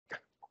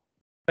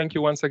Thank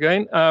you once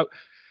again. A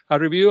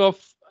review of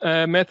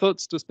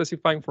methods to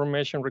specify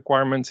information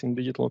requirements in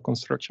digital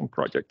construction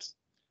projects.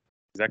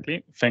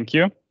 Exactly. Thank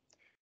you.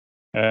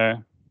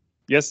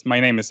 Yes,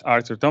 my name is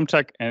Artur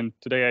Tomczak, and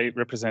today I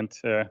represent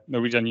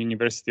Norwegian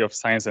University of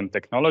Science and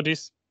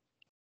Technologies.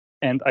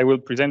 And I will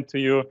present to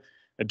you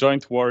a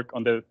joint work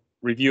on the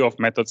review of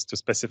methods to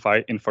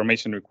specify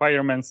information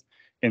requirements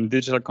in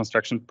digital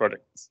construction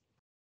projects.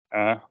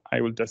 I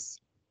will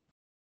just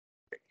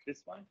take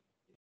this one.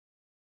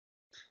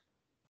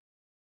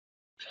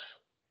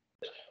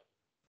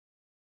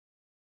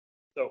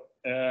 So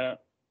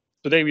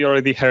today we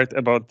already heard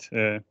about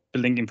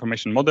building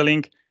information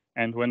modeling.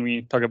 And when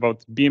we talk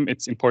about BIM,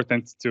 it's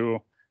important to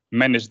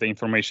manage the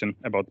information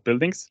about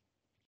buildings.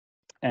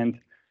 And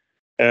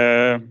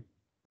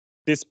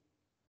this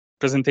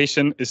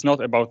presentation is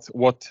not about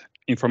what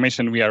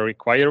information we are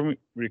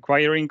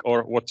requiring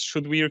or what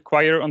should we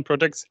require on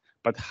projects,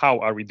 but how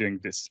are we doing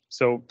this?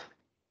 So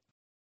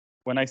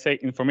when I say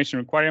information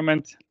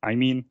requirement, I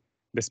mean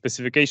the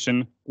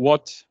specification,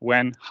 what,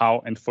 when,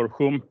 how, and for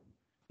whom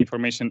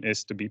information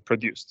is to be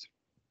produced.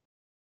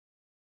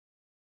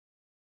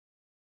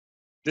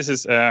 This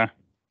is a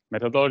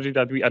methodology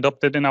that we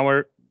adopted in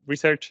our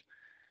research.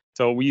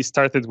 So we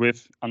started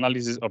with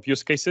analysis of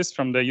use cases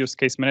from the use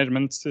case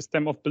management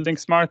system of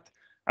buildingSMART,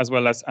 as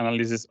well as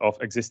analysis of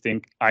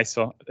existing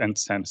ISO and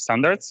SAM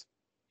standards.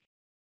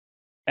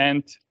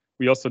 And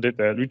we also did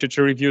a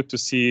literature review to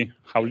see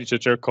how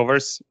literature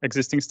covers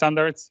existing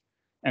standards.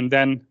 And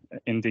then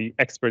in the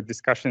expert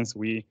discussions,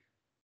 we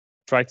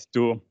tried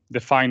to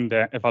define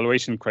the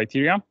evaluation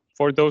criteria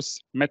for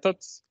those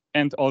methods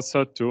and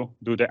also to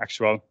do the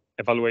actual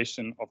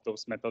evaluation of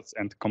those methods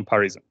and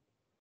comparison.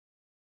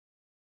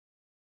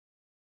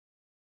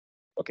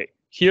 Okay,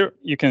 here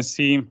you can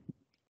see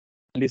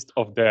a list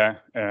of the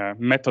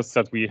methods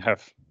that we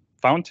have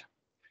found,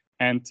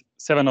 and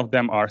 7 of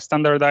them are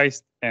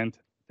standardized, and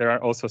there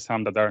are also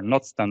some that are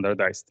not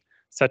standardized,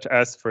 such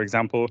as, for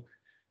example,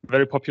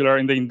 very popular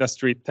in the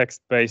industry,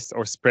 text-based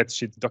or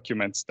spreadsheet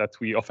documents that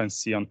we often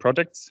see on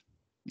projects,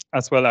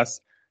 as well as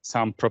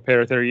some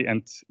proprietary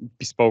and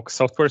bespoke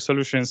software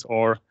solutions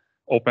or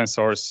open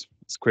source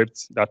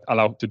scripts that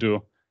allow to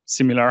do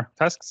similar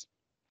tasks.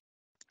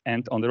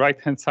 And on the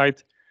right-hand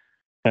side,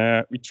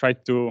 we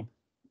tried to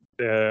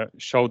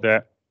show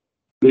the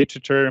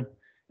literature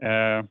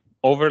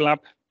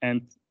overlap,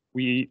 and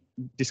we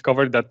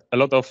discovered that a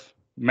lot of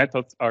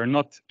methods are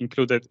not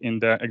included in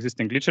the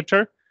existing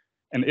literature.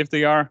 And if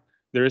they are,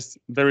 there is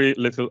very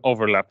little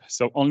overlap.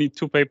 So only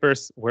 2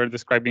 papers were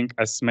describing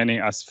as many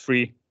as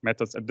 3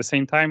 methods at the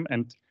same time,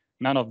 and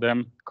none of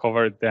them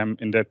covered them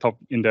in the top,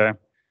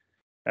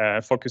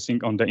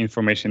 focusing on the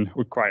information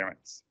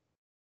requirements.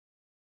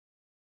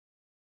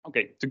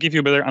 Okay, to give you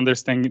a better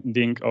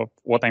understanding of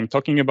what I'm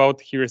talking about,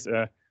 here's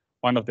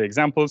one of the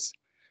examples.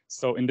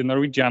 So in the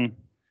Norwegian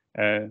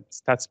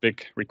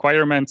StatsBIC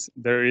requirements,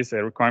 there is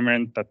a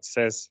requirement that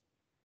says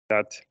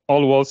that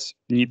all walls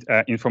need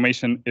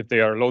information if they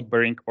are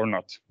load-bearing or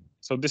not.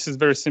 So this is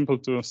very simple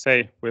to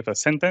say with a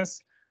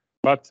sentence,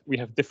 but we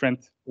have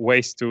different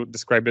ways to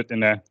describe it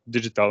in a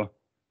digital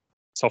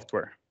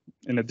software,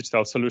 in a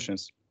digital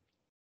solutions.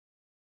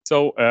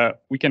 So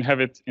we can have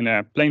it in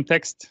a plain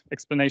text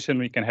explanation,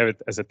 we can have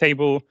it as a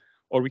table,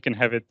 or we can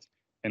have it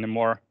in a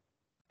more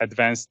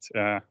advanced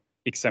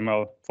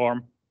XML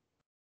form,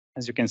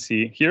 as you can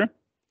see here.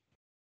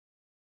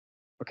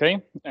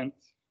 Okay, and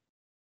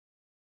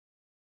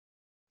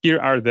here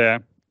are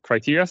the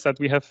criteria that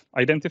we have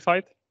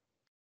identified.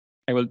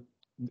 I will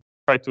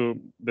try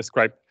to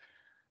describe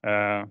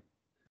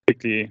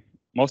quickly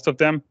most of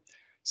them.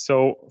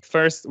 So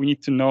first, we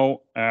need to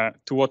know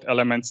to what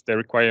elements the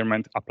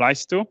requirement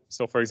applies to.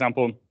 So for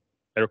example,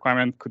 the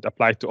requirement could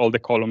apply to all the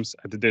columns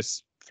at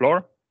this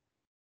floor.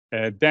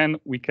 Then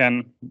we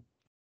can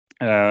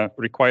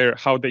require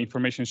how the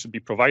information should be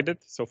provided.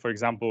 So for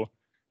example,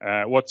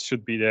 what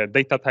should be the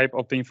data type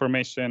of the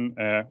information,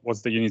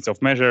 what's the units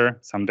of measure,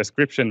 some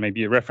description,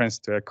 maybe a reference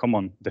to a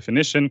common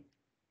definition.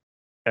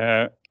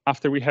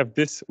 After we have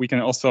this, we can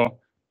also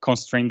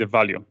constrain the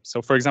value.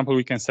 So for example,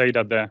 we can say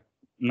that the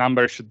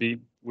number should be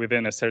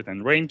within a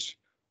certain range,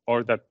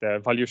 or that the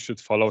value should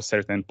follow a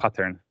certain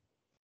pattern.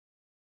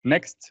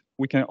 Next,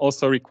 we can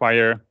also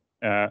require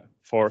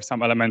for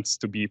some elements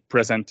to be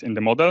present in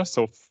the model,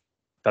 so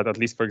that at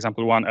least, for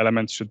example, one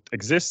element should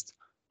exist,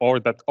 or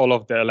that all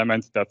of the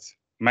elements that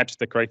match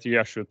the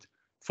criteria should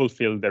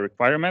fulfill the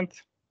requirement.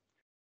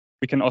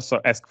 We can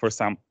also ask for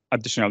some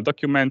additional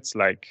documents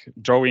like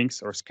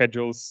drawings or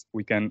schedules.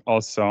 We can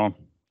also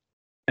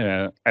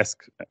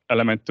ask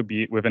element to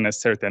be within a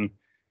certain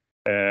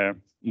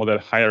model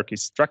hierarchy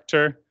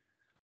structure.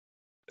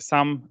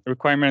 Some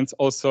requirements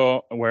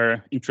also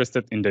were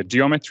interested in the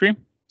geometry.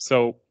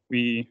 So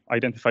we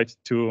identified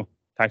 2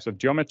 types of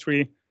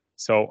geometry.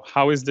 So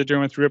how is the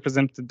geometry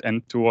represented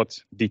and to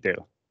what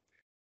detail?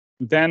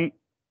 Then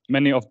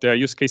many of the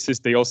use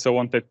cases, they also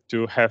wanted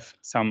to have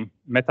some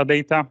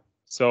metadata.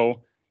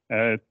 So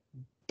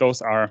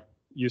those are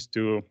used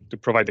to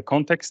provide the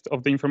context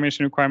of the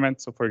information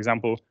requirement. So for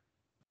example,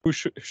 who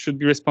should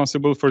be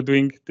responsible for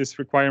doing this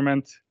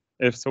requirement,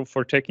 if so,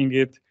 for checking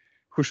it,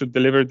 who should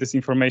deliver this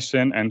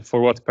information, and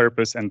for what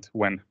purpose and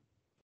when.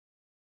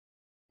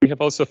 We have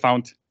also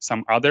found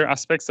some other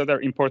aspects that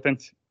are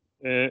important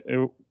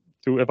to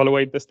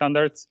evaluate the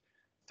standards,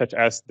 such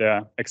as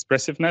the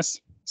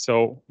expressiveness.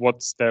 So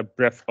what's the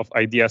breadth of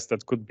ideas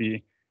that could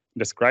be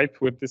described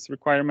with this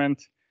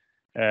requirement,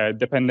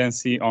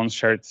 dependency on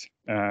shared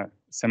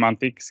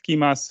semantic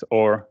schemas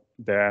or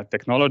the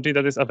technology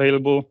that is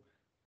available.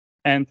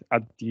 And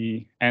at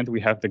the end,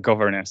 we have the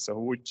governance, so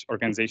which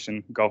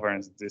organization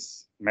governs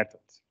this method.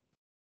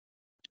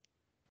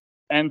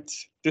 And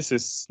this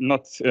is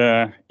not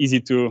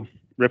easy to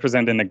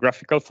represent in a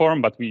graphical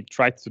form, but we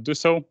tried to do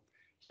so.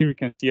 Here you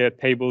can see a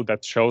table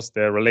that shows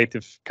the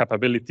relative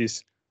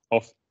capabilities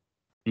of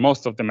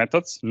most of the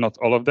methods, not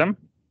all of them,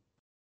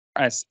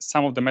 as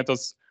some of the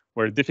methods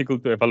were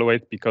difficult to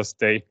evaluate because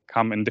they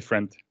come in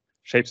different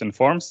shapes and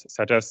forms,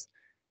 such as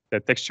the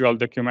textual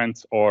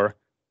documents or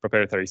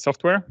proprietary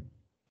software.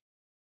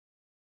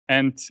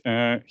 And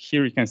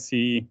here you can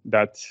see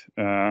that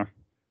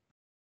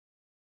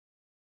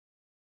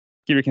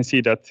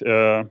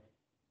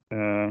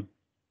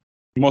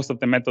most of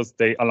the methods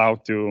they allow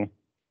to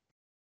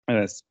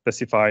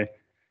specify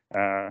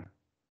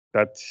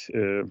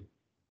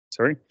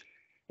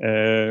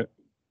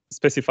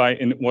specify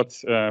in what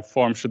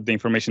form should the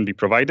information be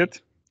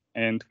provided.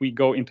 And we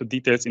go into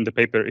details in the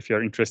paper if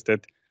you're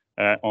interested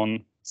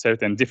on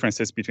certain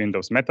differences between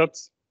those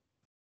methods.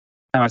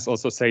 I must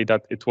also say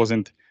that it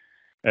wasn't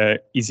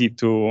easy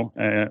to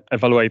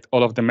evaluate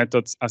all of the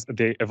methods as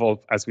they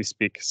evolve as we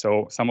speak.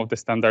 So some of the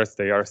standards,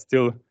 they are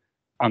still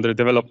under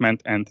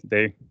development and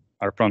they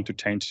are prone to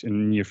change in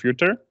the near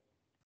future.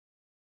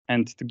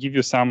 And to give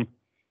you some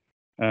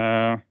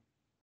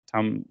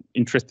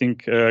interesting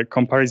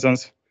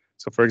comparisons.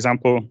 So for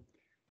example,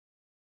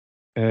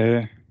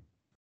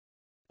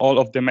 all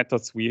of the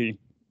methods we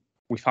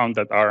found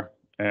that are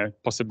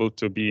possible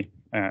to be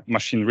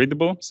machine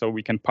readable, so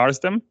we can parse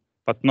them,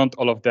 but not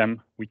all of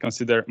them we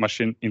consider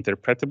machine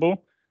interpretable,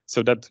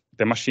 so that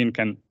the machine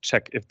can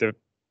check if the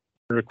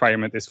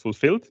requirement is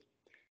fulfilled.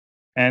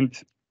 And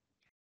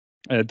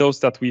those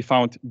that we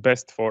found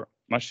best for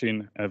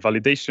machine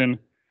validation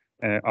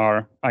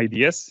are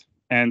IDS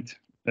and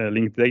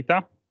linked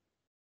data.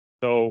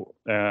 So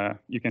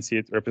you can see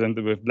it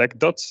represented with black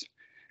dots.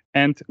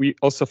 And we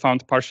also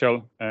found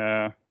partial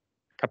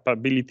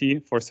capability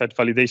for such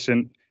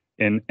validation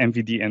in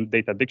MVD and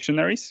data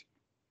dictionaries.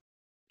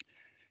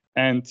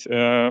 And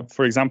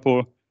for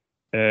example,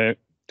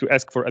 to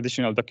ask for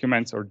additional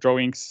documents or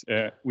drawings,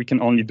 we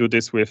can only do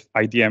this with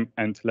IDM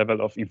and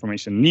level of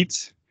information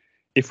needs.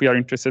 If we are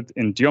interested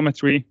in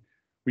geometry,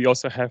 we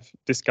also have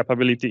this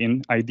capability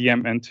in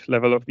IDM and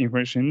level of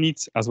information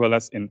needs, as well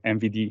as in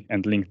MVD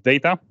and linked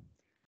data.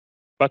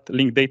 But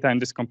linked data in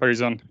this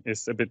comparison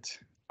is a bit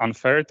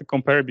unfair to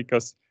compare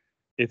because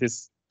it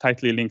is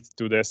tightly linked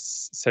to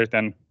this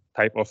certain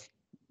type of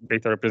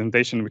data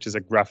representation, which is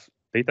a graph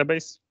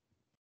database.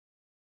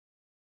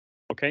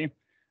 Okay,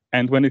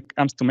 and when it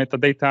comes to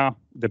metadata,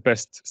 the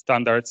best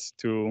standards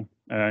to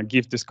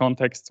give this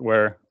context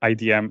were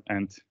IDM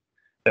and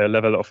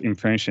level of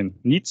information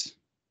needs.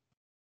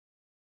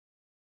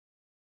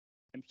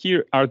 And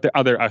here are the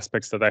other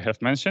aspects that I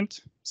have mentioned.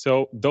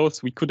 So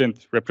those we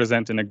couldn't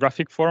represent in a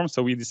graphic form,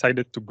 so we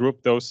decided to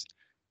group those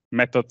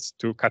methods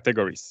to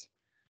categories.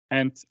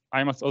 And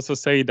I must also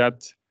say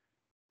that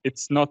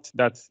it's not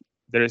that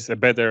there is a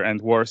better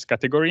and worse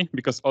category,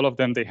 because all of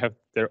them, they have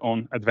their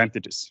own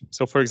advantages.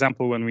 So for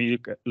example, when we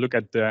look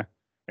at the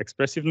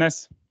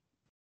expressiveness,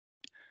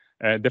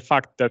 the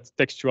fact that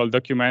textual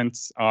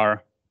documents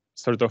are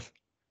sort of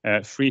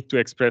free to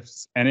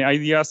express any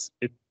ideas,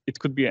 it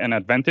could be an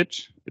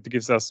advantage. It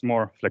gives us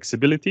more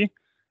flexibility,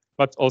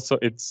 but also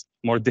it's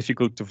more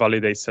difficult to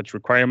validate such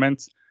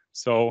requirements.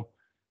 So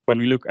when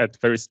we look at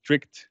very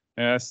strict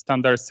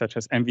standards such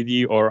as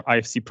MVD or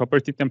IFC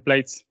property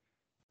templates,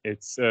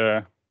 it's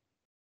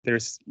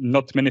there's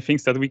not many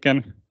things that we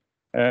can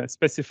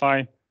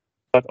specify,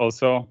 but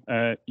also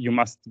you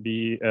must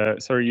be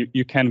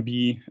you can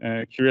be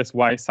curious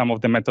why some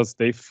of the methods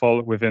they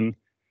fall within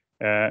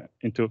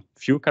into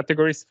few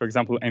categories. For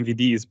example,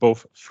 MVD is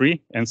both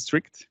free and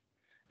strict.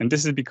 And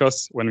this is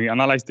because when we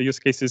analyze the use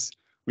cases,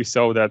 we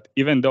saw that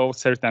even though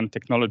certain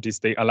technologies,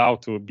 they allow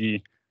to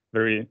be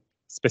very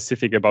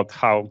specific about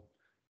how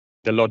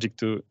the logic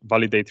to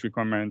validate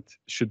requirement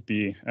should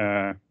be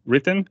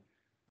written,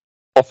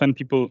 often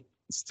people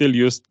still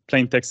use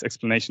plain text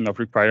explanation of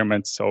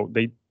requirements. So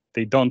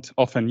they don't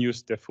often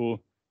use the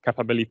full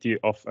capability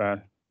of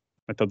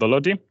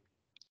methodology.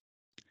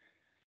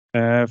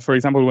 For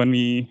example, when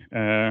we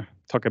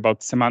talk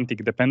about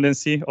semantic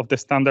dependency of the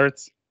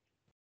standards,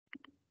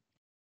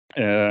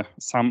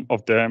 some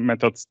of the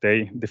methods,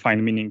 they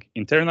define meaning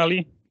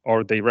internally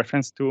or they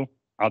reference to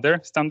other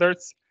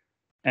standards,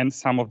 and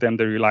some of them,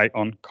 they rely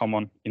on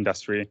common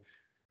industry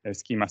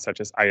schema such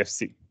as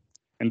IFC.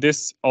 And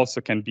this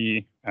also can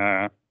be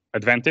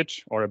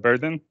advantage or a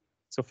burden.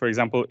 So for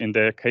example, in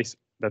the case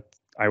that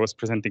I was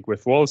presenting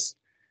with walls,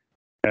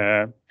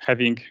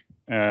 having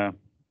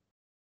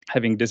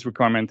this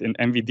requirement in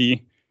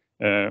MVD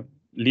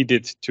lead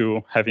it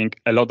to having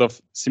a lot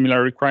of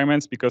similar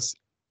requirements because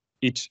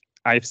each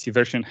IFC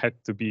version had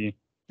to be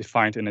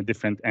defined in a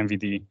different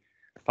MVD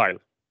file.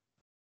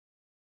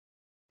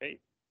 Okay.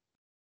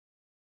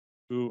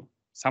 To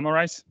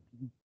summarize,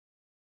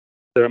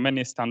 there are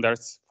many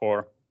standards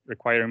for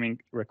requiring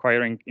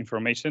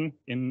information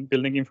in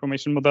building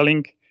information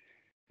modeling,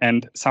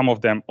 and some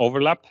of them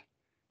overlap.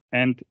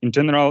 And in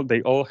general,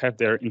 they all have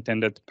their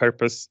intended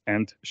purpose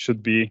and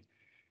should be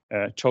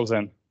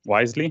chosen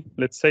wisely,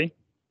 let's say.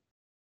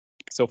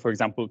 So, for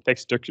example,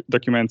 text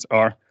documents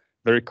are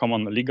very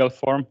common legal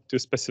form to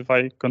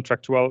specify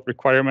contractual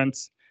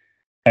requirements,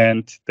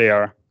 and they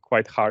are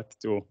quite hard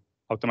to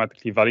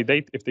automatically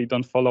validate if they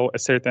don't follow a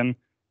certain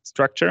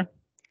structure.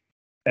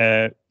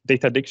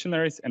 Data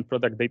dictionaries and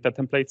product data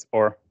templates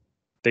or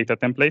data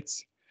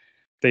templates,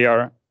 they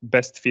are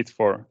best fit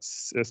for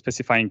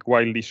specifying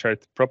widely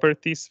shared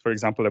properties, for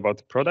example,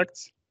 about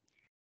products.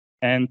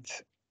 And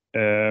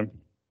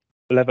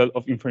level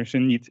of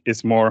information need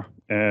is more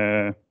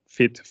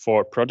fit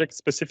for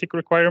project-specific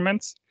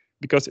requirements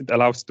because it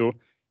allows to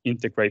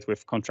integrate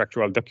with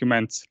contractual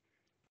documents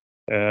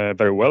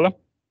very well.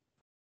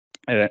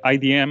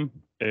 IDM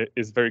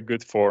is very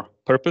good for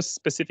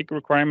purpose-specific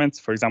requirements,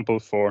 for example,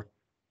 for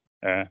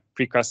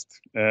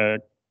precast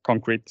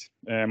concrete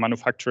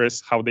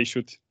manufacturers, how they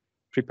should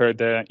prepare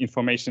the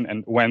information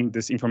and when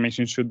this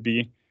information should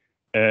be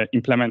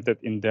implemented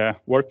in the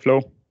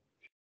workflow.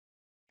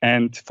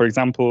 And for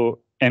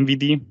example,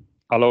 MVD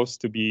allows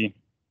to be,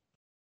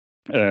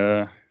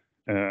 MVD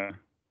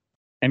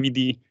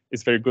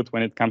is very good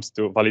when it comes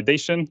to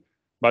validation,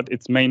 but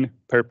its main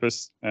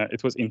purpose,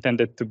 it was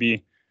intended to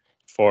be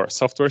for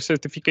software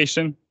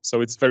certification.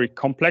 So it's very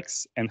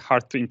complex and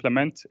hard to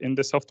implement in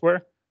the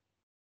software.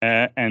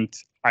 And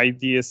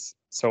IDS,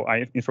 so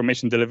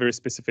information delivery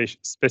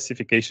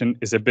specification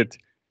is a bit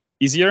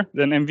easier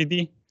than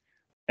MVD,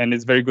 and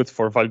it's very good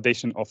for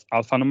validation of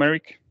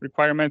alphanumeric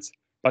requirements,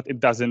 but it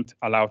doesn't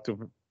allow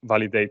to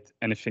validate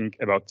anything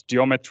about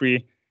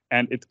geometry,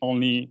 and it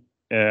only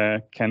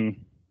can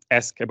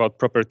ask about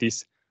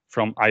properties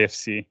from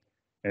IFC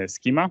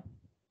schema.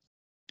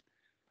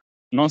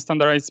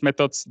 Non-standardized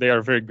methods, they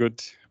are very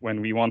good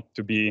when we want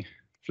to be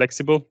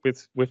flexible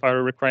with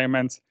our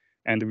requirements,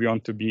 and we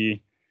want to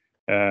be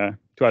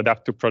to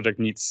adapt to project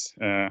needs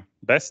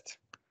best.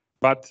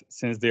 But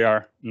since they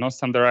are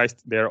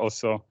non-standardized, they are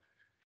also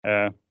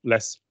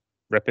less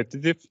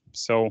repetitive,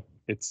 so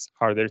it's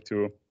harder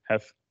to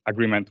have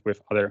agreement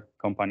with other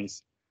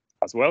companies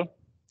as well.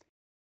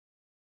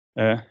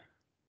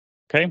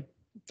 Okay,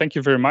 thank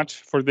you very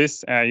much for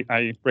this.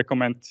 I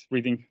recommend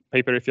reading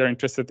paper if you're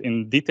interested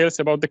in details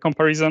about the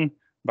comparison,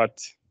 but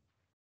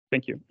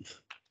thank you.